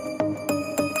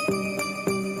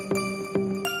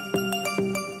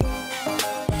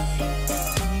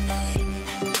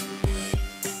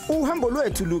 Uhambo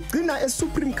lwethu lugcina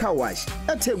eSupreme Carwash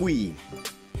eThekwini.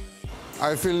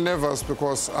 I feel nervous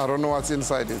because I don't know what's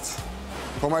inside it.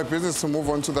 For my business to move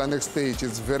on to the next stage,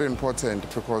 it's very important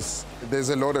because there's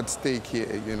a lot at stake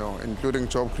here, you know, including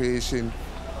job creation,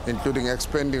 including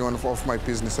expanding of my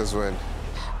business as well.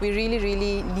 We really,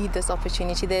 really need this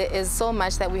opportunity. There is so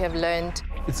much that we have learned.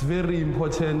 It's very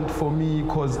important for me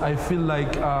because I feel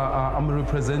like I'm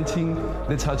representing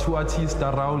the tattoo artists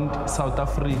around South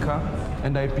Africa,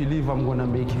 and I believe I'm gonna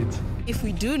make it. If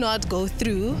we do not go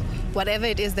through, whatever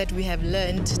it is that we have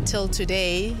learned till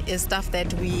today is stuff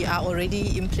that we are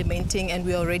already implementing, and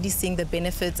we're already seeing the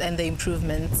benefits and the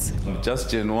improvements.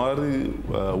 Just January,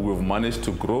 we've managed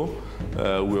to grow.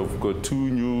 We have got 2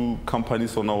 new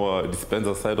companies on our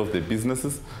dispenser side of the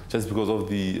businesses just because of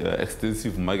the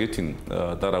extensive marketing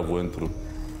that I've went through.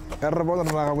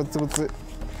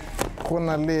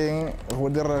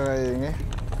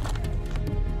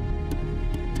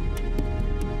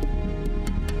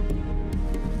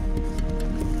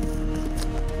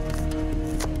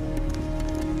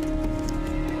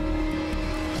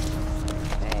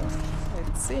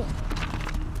 Let's see.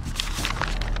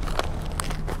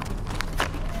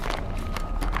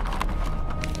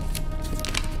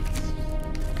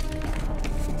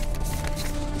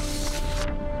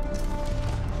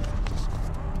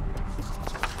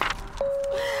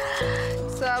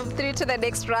 So I'm through to the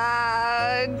next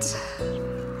round.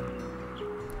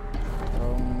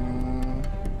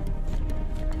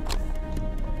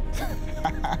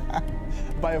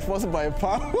 By force, by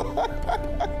power.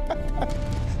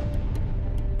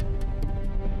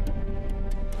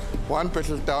 One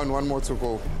petal down, 1 more to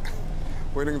go.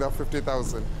 Winning that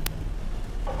 50,000.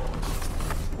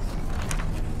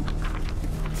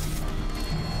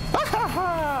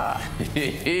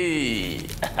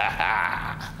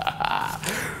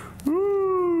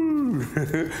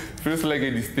 Feels like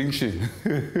a distinction.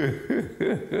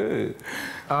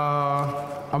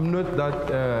 I'm not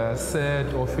that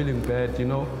sad or feeling bad, you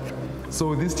know.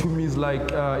 So this to me is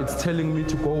like, it's telling me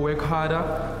to go work harder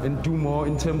and do more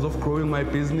in terms of growing my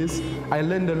business. I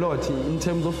learned a lot in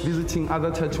terms of visiting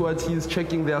other tattoo artists,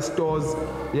 checking their stores.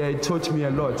 Yeah, it taught me a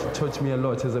lot. It taught me a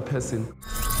lot as a person.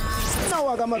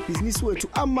 Nawa kamabhizinisi wethu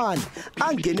amandla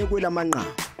angene kwelamanqaba.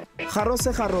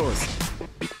 Kgarose Kgaros,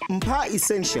 Mpha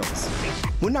Essentials,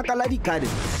 Monakaladi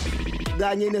Gardens,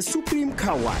 kanye neSupreme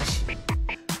Carwash.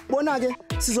 Bona-ke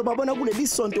sizobabona kuleli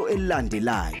sonto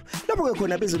elilandelayo. Lapho-ke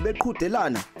khona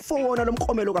bezobeqhudelana for wona lo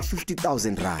mklomelo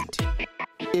ka-50,000 rand.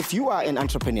 If you are an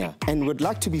entrepreneur and would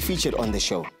like to be featured on the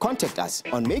show, contact us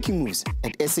on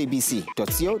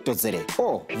makingmoves@sabc.co.za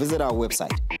or visit our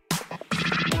website